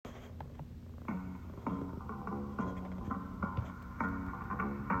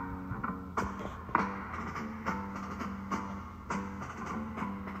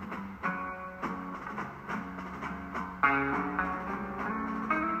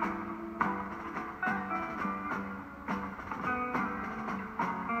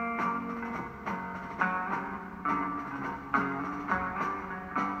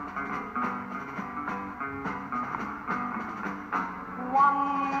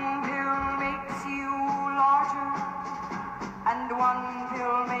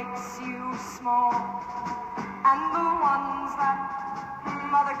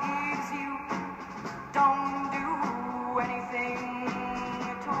mother gives you, don't do anything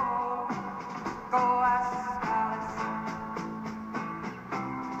at all. Go ask Alice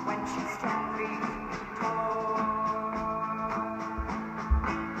when she's 10 feet tall.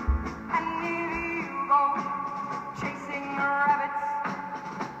 And if you go chasing rabbits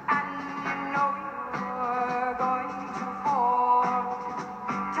and you know you're going to fall,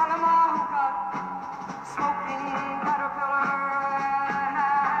 tell 'em a hookah smoking caterpillar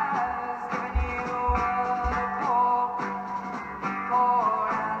has given you a call. Call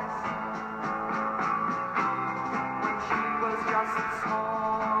Alice when she was just small.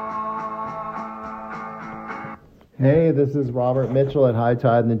 Hey, this is Robert Mitchell at High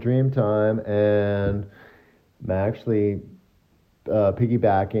Tide in the Dreamtime, and I'm actually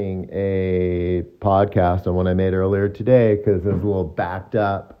piggybacking a podcast on one I made earlier today because it was a little backed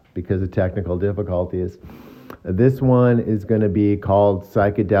up because of technical difficulties. This one is going to be called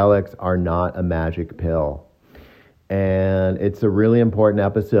Psychedelics Are Not a Magic Pill. And it's a really important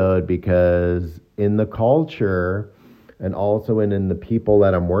episode because in the culture and also in the people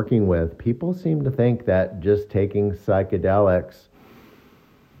that I'm working with, people seem to think that just taking psychedelics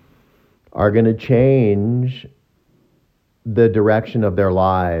are going to change the direction of their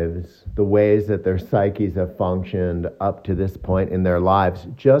lives, the ways that their psyches have functioned up to this point in their lives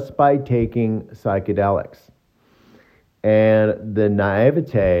just by taking psychedelics. And the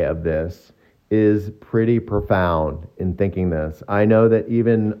naivete of this is pretty profound in thinking this. I know that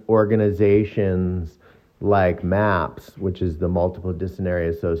even organizations like MAPS, which is the Multidisciplinary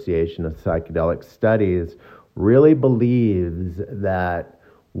Association of Psychedelic Studies, really believes that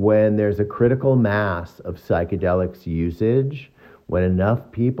when there's a critical mass of psychedelics usage, when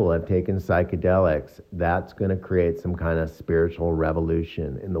enough people have taken psychedelics, that's going to create some kind of spiritual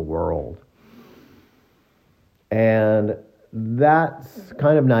revolution in the world. And that's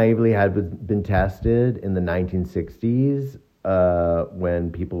kind of naively had been tested in the 1960s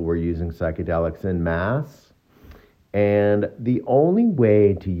when people were using psychedelics en masse. And the only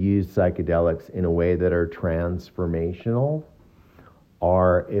way to use psychedelics in a way that are transformational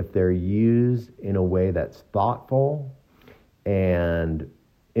are if they're used in a way that's thoughtful and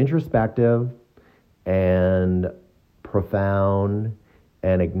introspective and profound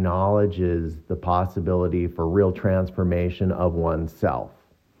and acknowledges the possibility for real transformation of oneself.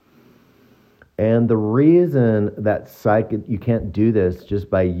 And the reason that you can't do this just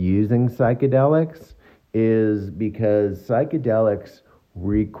by using psychedelics is because psychedelics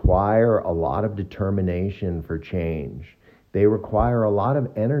require a lot of determination for change. They require a lot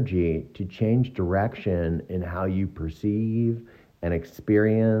of energy to change direction in how you perceive and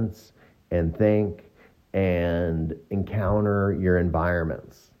experience and think and encounter your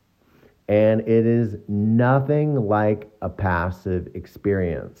environments. And it is nothing like a passive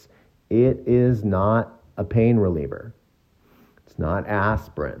experience. It is not a pain reliever. It's not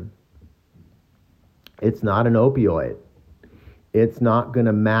aspirin. It's not an opioid. It's not going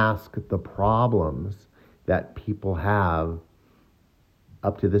to mask the problems that people have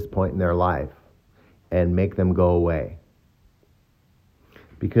up to this point in their life and make them go away.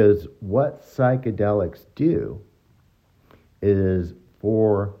 Because what psychedelics do is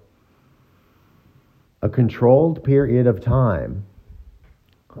for a controlled period of time,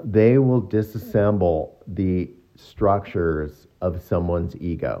 they will disassemble the structures of someone's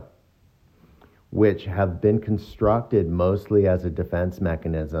ego, which have been constructed mostly as a defense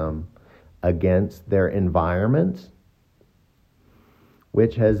mechanism against their environment,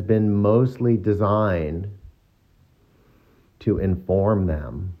 which has been mostly designed to inform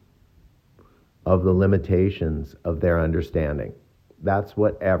them of the limitations of their understanding. That's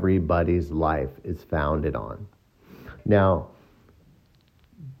what everybody's life is founded on. Now,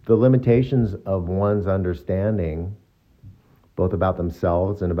 the limitations of one's understanding, both about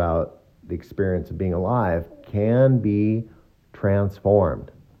themselves and about the experience of being alive, can be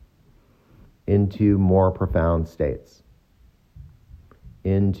transformed into more profound states,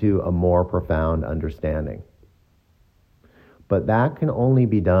 into a more profound understanding. But that can only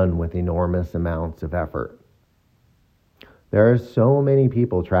be done with enormous amounts of effort. There are so many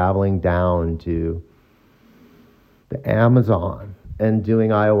people traveling down to the Amazon and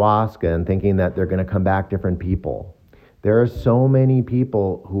doing ayahuasca and thinking that they're going to come back different people. There are so many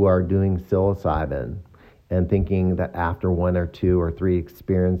people who are doing psilocybin and thinking that after 1 or 2 or 3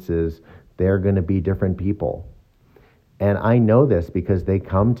 experiences, they're going to be different people. And I know this because they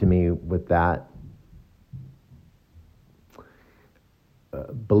come to me with that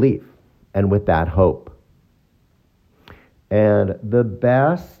belief and with that hope. And the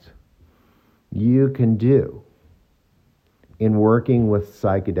best you can do in working with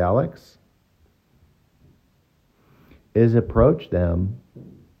psychedelics is approach them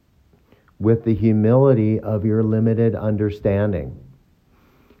with the humility of your limited understanding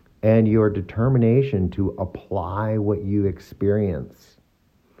and your determination to apply what you experience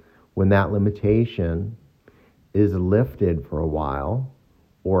when that limitation is lifted for a while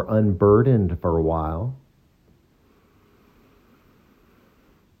or unburdened for a while.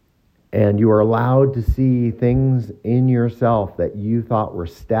 And you are allowed to see things in yourself that you thought were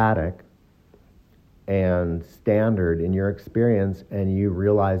static and standard in your experience, and you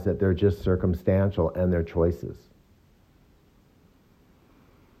realize that they're just circumstantial and they're choices.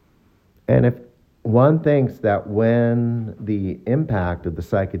 And if one thinks that when the impact of the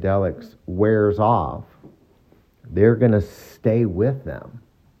psychedelics wears off, they're going to stay with them,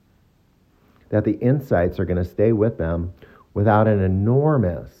 that the insights are going to stay with them without an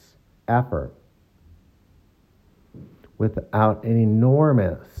enormous effort, without an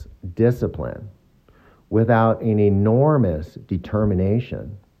enormous discipline, without an enormous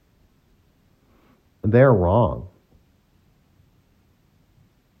determination, they're wrong.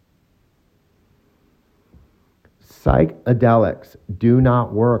 Psychedelics do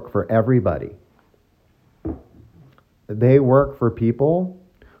not work for everybody. They work for people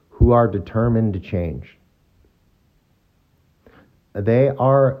who are determined to change. They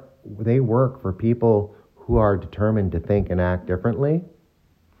work for people who are determined to think and act differently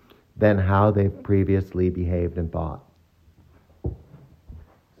than how they've previously behaved and thought.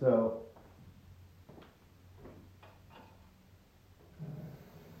 So,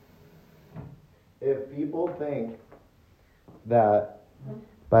 if people think that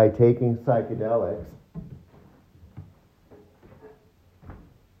by taking psychedelics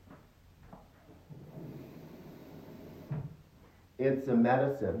it's a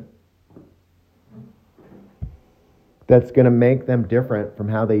medicine that's going to make them different from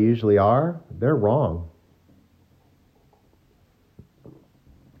how they usually are, they're wrong.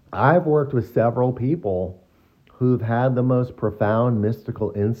 I've worked with several people who've had the most profound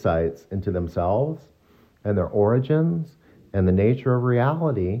mystical insights into themselves and their origins and the nature of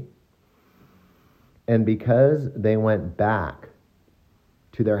reality. And because they went back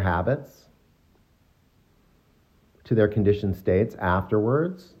to their habits, to their conditioned states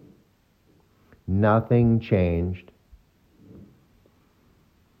afterwards, nothing changed.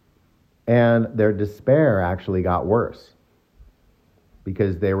 And their despair actually got worse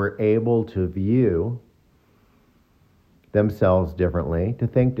because they were able to view themselves differently, to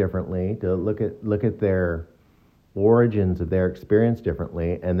think differently, to look at their origins of their experience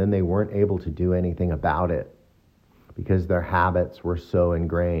differently, and then they weren't able to do anything about it because their habits were so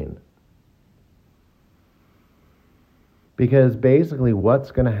ingrained. Because basically what's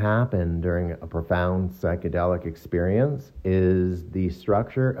going to happen during a profound psychedelic experience is the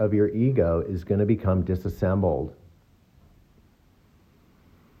structure of your ego is going to become disassembled.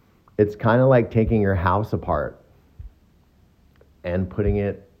 It's kind of like taking your house apart and putting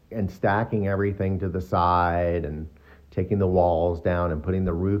it and stacking everything to the side and taking the walls down and putting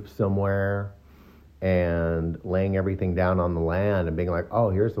the roof somewhere and laying everything down on the land and being like,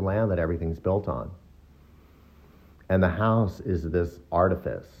 oh, here's the land that everything's built on. And the house is this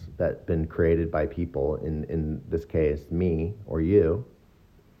artifice that's been created by people, in this case, me or you,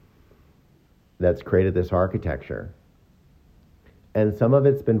 that's created this architecture. And some of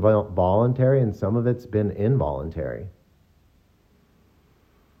it's been voluntary and some of it's been involuntary.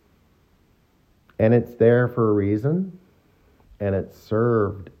 And it's there for a reason, and it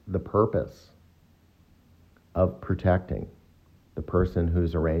served the purpose of protecting the person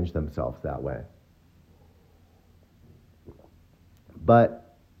who's arranged themselves that way.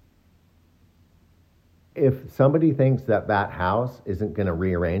 But if somebody thinks that that house isn't going to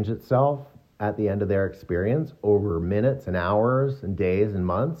rearrange itself at the end of their experience over minutes and hours and days and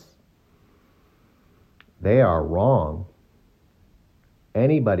months, they are wrong.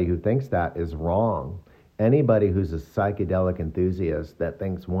 Anybody who thinks that is wrong. Anybody who's a psychedelic enthusiast that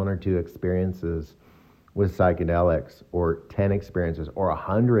thinks one or two experiences with psychedelics, or 10 experiences, or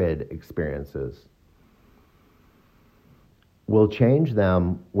 100 experiences, will change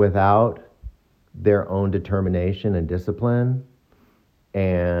them without their own determination and discipline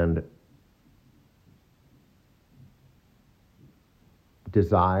and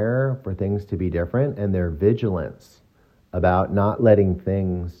desire for things to be different, and their vigilance about not letting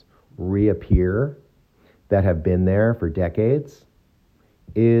things reappear that have been there for decades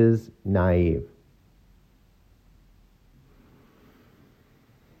is naive.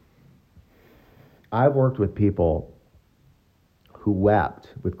 I've worked with people who wept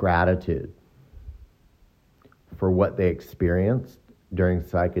with gratitude for what they experienced during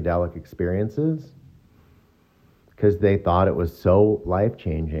psychedelic experiences because they thought it was so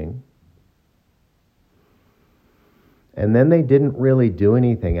life-changing. And then they didn't really do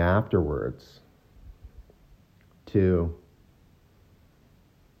anything afterwards to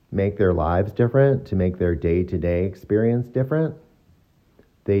make their lives different, to make their day-to-day experience different.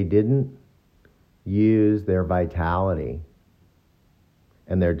 They didn't use their vitality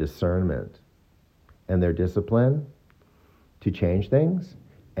and their discernment and their discipline to change things,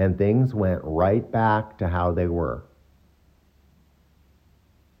 and things went right back to how they were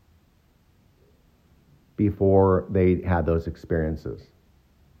before they had those experiences.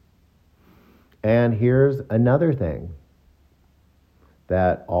 And here's another thing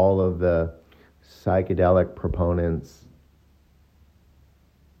that all of the psychedelic proponents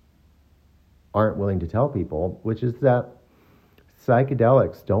aren't willing to tell people, which is that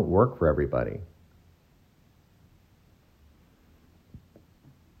psychedelics don't work for everybody.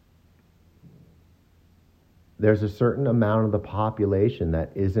 There's a certain amount of the population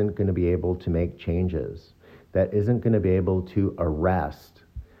that isn't going to be able to make changes, that isn't going to be able to arrest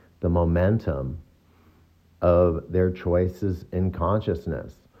the momentum of their choices in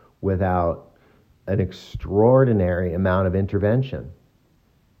consciousness without an extraordinary amount of intervention.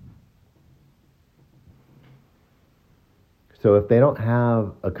 So if they don't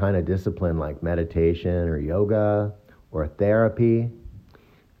have a kind of discipline like meditation or yoga or therapy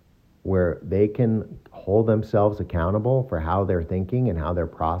where they can hold themselves accountable for how they're thinking and how they're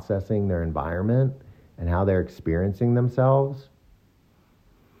processing their environment and how they're experiencing themselves,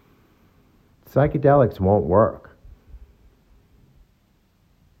 psychedelics won't work.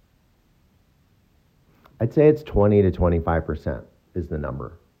 I'd say it's 20 to 25% is the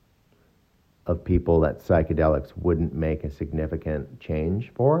number of people that psychedelics wouldn't make a significant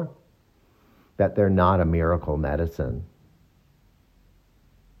change for, that they're not a miracle medicine.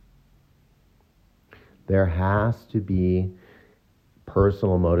 There has to be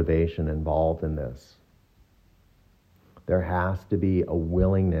personal motivation involved in this. There has to be a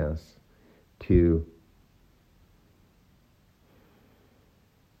willingness to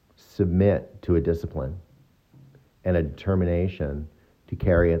submit to a discipline and a determination to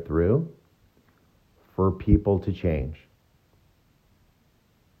carry it through for people to change.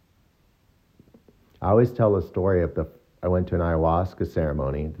 I always tell the story of I went to an ayahuasca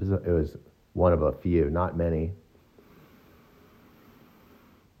ceremony. It was one of a few, not many.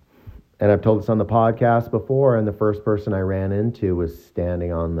 And I've told this on the podcast before, and the first person I ran into was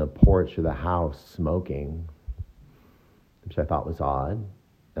standing on the porch of the house smoking, which I thought was odd.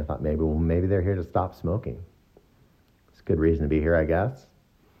 I thought maybe they're here to stop smoking. It's a good reason to be here, I guess.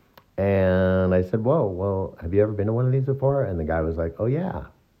 And I said, whoa, well, have you ever been to one of these before? And the guy was like, oh, yeah.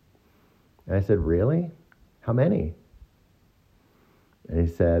 And I said, really? How many? And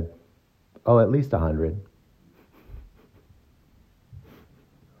he said, oh, at least 100.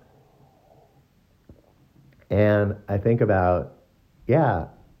 And I think about, yeah.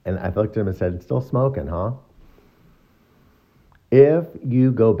 And I looked at him and said, still smoking, huh? If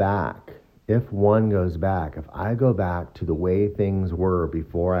you go back, if one goes back, if I go back to the way things were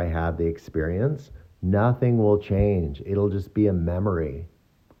before I had the experience, nothing will change. It'll just be a memory,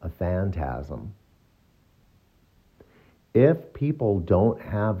 a phantasm. If people don't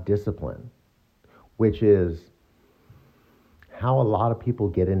have discipline, which is how a lot of people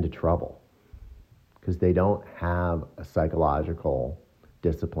get into trouble, because they don't have a psychological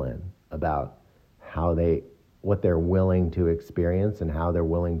discipline about what they're willing to experience and how they're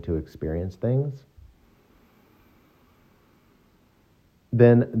willing to experience things,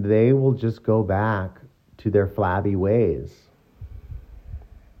 then they will just go back to their flabby ways,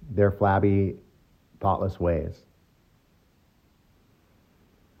 their flabby, thoughtless ways.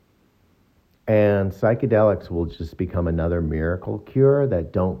 And psychedelics will just become another miracle cure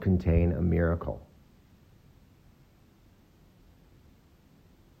that don't contain a miracle.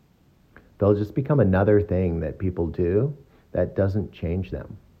 They'll just become another thing that people do that doesn't change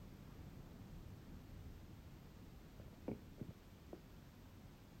them.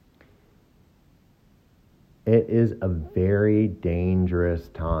 It is a very dangerous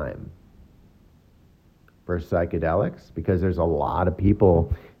time for psychedelics because there's a lot of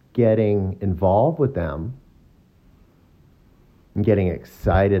people getting involved with them and getting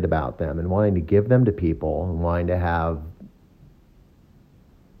excited about them and wanting to give them to people and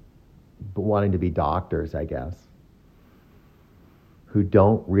wanting to be doctors, I guess, who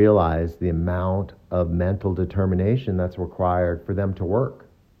don't realize the amount of mental determination that's required for them to work,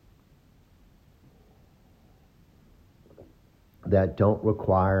 that don't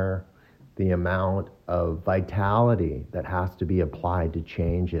require the amount of vitality that has to be applied to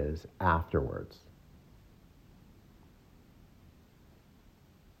changes afterwards.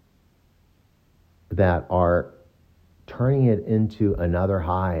 That are turning it into another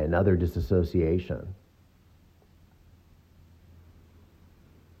high, another disassociation.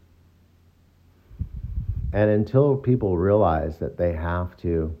 And until people realize that they have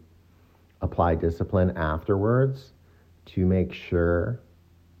to apply discipline afterwards to make sure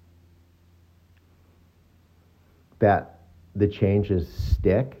that the changes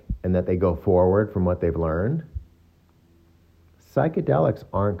stick and that they go forward from what they've learned, psychedelics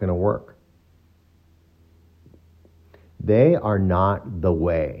aren't going to work. They are not the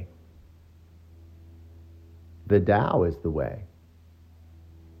way. The Tao is the way.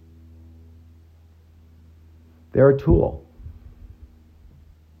 They're a tool,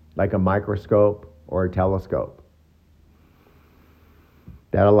 like a microscope or a telescope,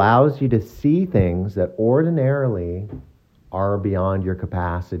 that allows you to see things that ordinarily are beyond your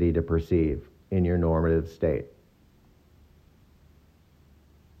capacity to perceive in your normative state.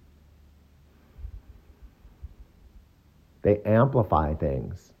 They amplify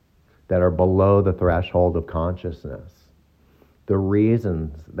things that are below the threshold of consciousness, the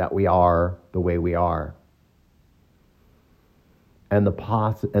reasons that we are the way we are. And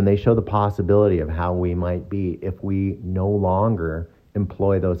they show the possibility of how we might be if we no longer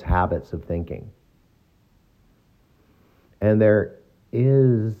employ those habits of thinking. And there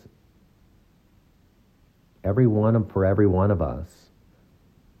is, for every one of us,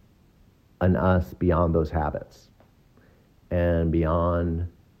 an us beyond those habits and beyond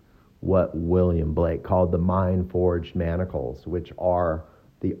what William Blake called the mind-forged manacles, which are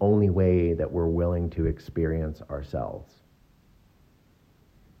the only way that we're willing to experience ourselves.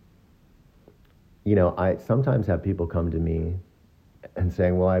 You know, I sometimes have people come to me and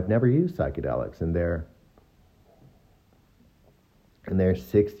saying, well, I've never used psychedelics, and they're in their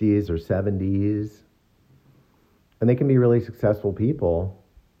 60s or 70s, and they can be really successful people,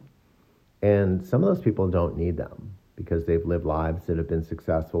 and some of those people don't need them because they've lived lives that have been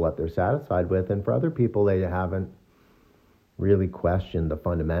successful, that they're satisfied with, and for other people, they haven't really questioned the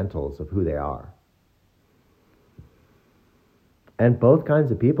fundamentals of who they are. And both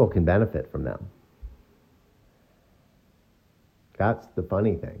kinds of people can benefit from them. That's the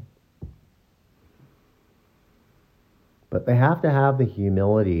funny thing. But they have to have the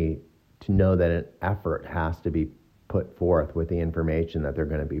humility to know that an effort has to be put forth with the information that they're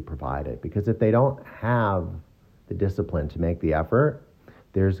going to be provided. Because if they don't have the discipline to make the effort,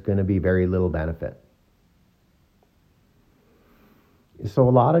 there's going to be very little benefit. So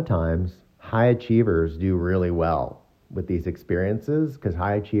a lot of times, high achievers do really well with these experiences because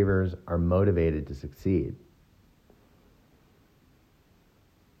high achievers are motivated to succeed.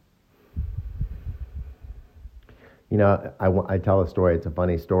 You know, I tell a story, it's a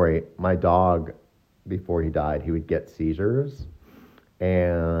funny story. My dog, before he died, he would get seizures.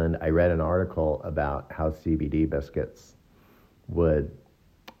 And I read an article about how CBD biscuits would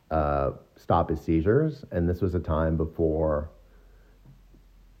stop his seizures. And this was a time before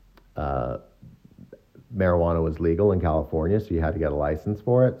marijuana was legal in California, so you had to get a license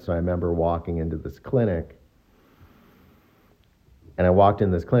for it. So I remember walking into this clinic, and I walked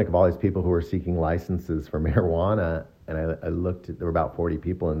in this clinic of all these people who were seeking licenses for marijuana, and I looked at, there were about 40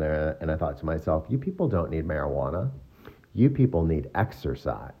 people in there, and I thought to myself, you people don't need marijuana. You people need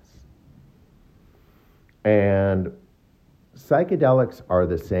exercise. And psychedelics are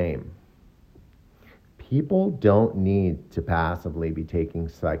the same. People don't need to passively be taking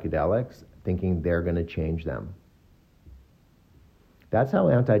psychedelics thinking they're going to change them. That's how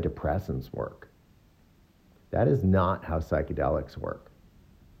antidepressants work. That is not how psychedelics work.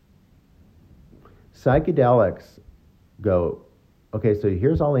 Psychedelics go, okay, so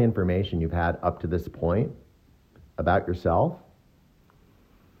here's all the information you've had up to this point about yourself.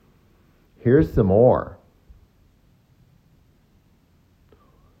 Here's some more.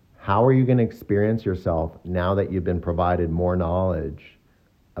 How are you going to experience yourself now that you've been provided more knowledge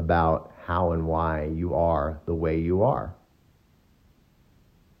about how and why you are the way you are?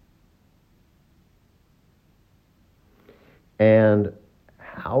 And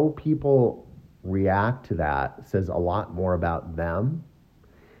how people react to that says a lot more about them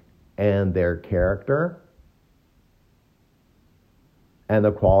and their character and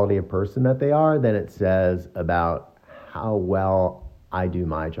the quality of person that they are than it says about how well I do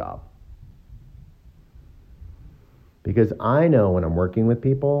my job. Because I know when I'm working with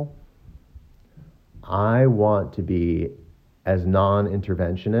people, I want to be as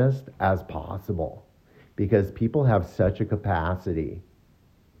non-interventionist as possible. Because people have such a capacity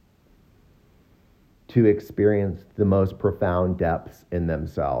to experience the most profound depths in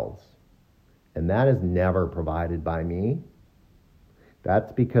themselves. And that is never provided by me.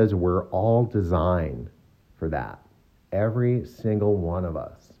 That's because we're all designed for that. Every single one of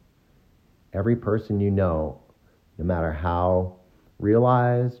us. Every person you know, no matter how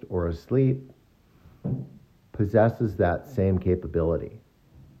realized or asleep, possesses that same capability.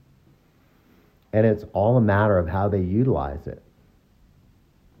 And it's all a matter of how they utilize it.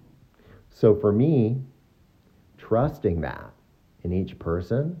 So for me, trusting that in each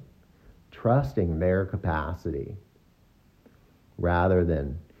person, trusting their capacity, rather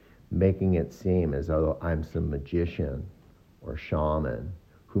than making it seem as though I'm some magician or shaman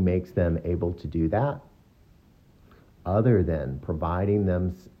who makes them able to do that, other than providing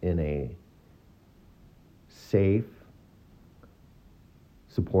them in a safe,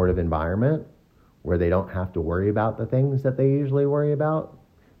 supportive environment where they don't have to worry about the things that they usually worry about,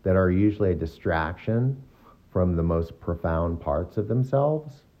 that are usually a distraction from the most profound parts of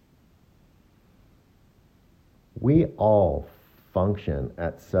themselves. We all function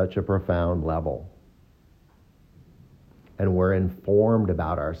at such a profound level, and we're informed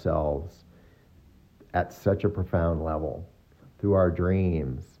about ourselves at such a profound level through our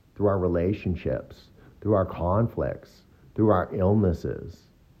dreams, through our relationships, through our conflicts, through our illnesses.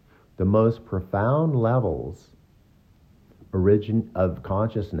 The most profound levels of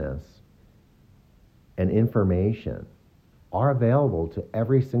consciousness and information are available to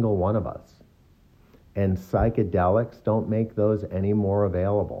every single one of us. And psychedelics don't make those any more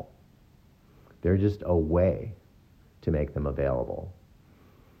available. They're just a way to make them available.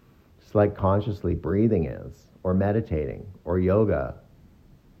 Just like consciously breathing is, or meditating, or yoga,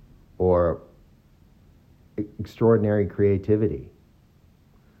 or extraordinary creativity.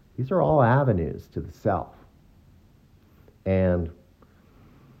 These are all avenues to the self. And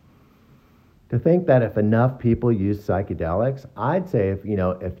to think that if enough people use psychedelics, I'd say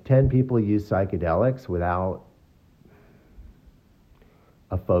if 10 people use psychedelics without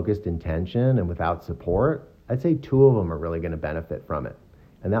a focused intention and without support, I'd say 2 of them are really going to benefit from it.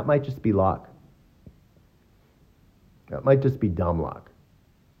 And that might just be luck. That might just be dumb luck.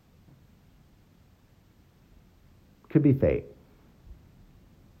 Could be fate.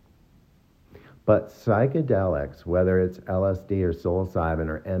 But psychedelics, whether it's LSD or psilocybin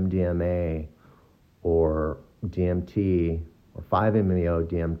or MDMA or DMT or 5-MeO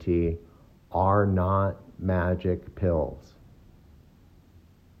DMT, are not magic pills.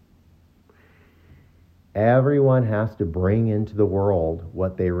 Everyone has to bring into the world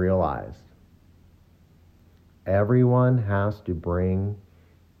what they realized. Everyone has to bring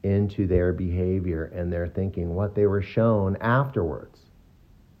into their behavior and their thinking what they were shown afterwards.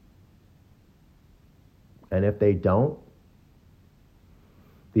 And if they don't,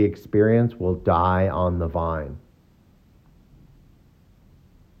 the experience will die on the vine.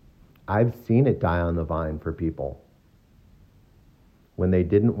 I've seen it die on the vine for people when they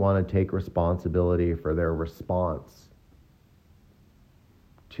didn't want to take responsibility for their response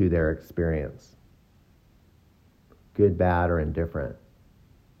to their experience, good, bad, or indifferent.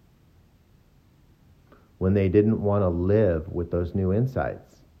 When they didn't want to live with those new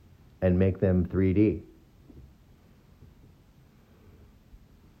insights and make them 3D.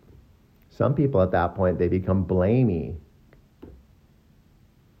 Some people at that point, they become blamey.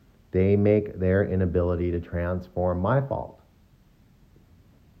 They make their inability to transform my fault.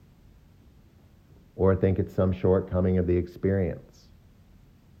 Or think it's some shortcoming of the experience.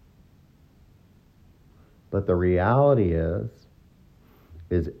 But the reality is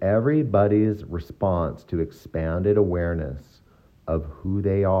everybody's response to expanded awareness of who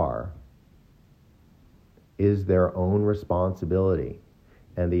they are is their own responsibility.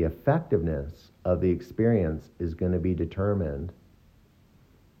 And the effectiveness of the experience is going to be determined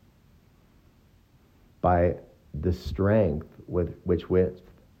by the strength with which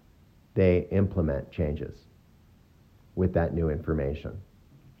they implement changes with that new information.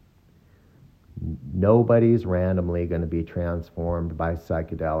 Nobody's randomly going to be transformed by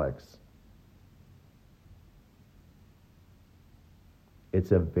psychedelics.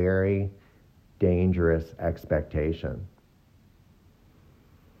 It's a very dangerous expectation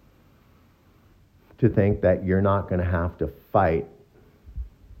to think that you're not going to have to fight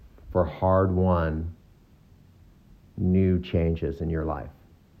for hard-won new changes in your life.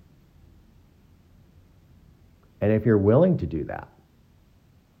 And if you're willing to do that,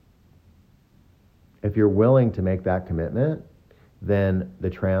 if you're willing to make that commitment, then the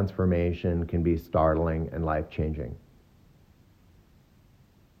transformation can be startling and life-changing.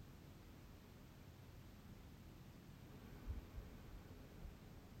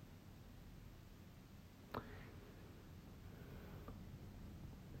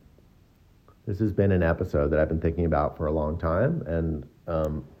 This has been an episode that I've been thinking about for a long time, and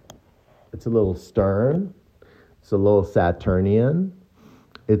it's a little stern. It's a little Saturnian.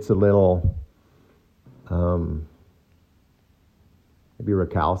 It's a little maybe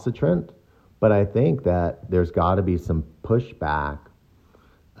recalcitrant, but I think that there's got to be some pushback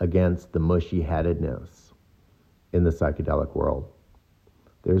against the mushy-headedness in the psychedelic world.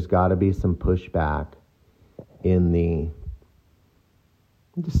 There's got to be some pushback in the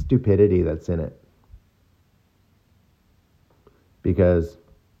stupidity that's in it. Because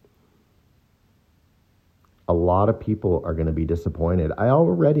a lot of people are going to be disappointed. I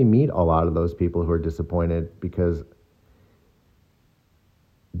already meet a lot of those people who are disappointed because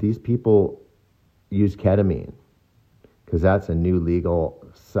these people use ketamine because that's a new legal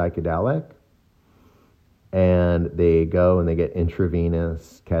psychedelic, and they go and they get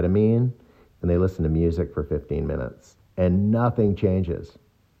intravenous ketamine and they listen to music for 15 minutes and nothing changes.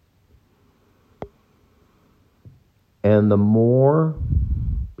 And the more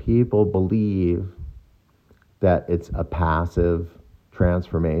people believe that it's a passive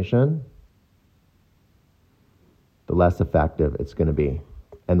transformation, the less effective it's going to be,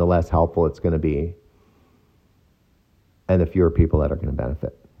 and the less helpful it's going to be, and the fewer people that are going to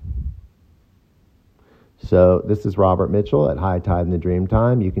benefit. So this is Robert Mitchell at High Tide in the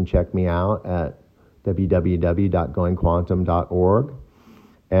Dreamtime. You can check me out at www.goingquantum.org.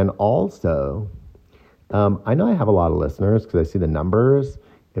 And also, I know I have a lot of listeners because I see the numbers.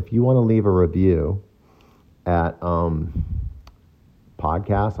 If you want to leave a review at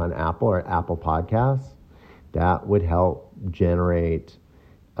podcasts on Apple or Apple Podcasts, that would help generate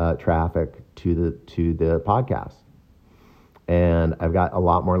traffic to the podcast. And I've got a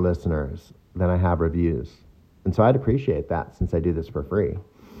lot more listeners than I have reviews, and so I'd appreciate that since I do this for free.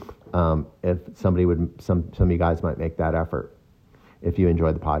 If somebody would, some of you guys might make that effort if you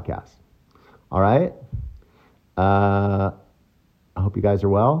enjoy the podcast. All right. I hope you guys are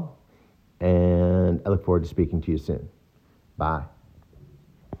well, and I look forward to speaking to you soon. Bye.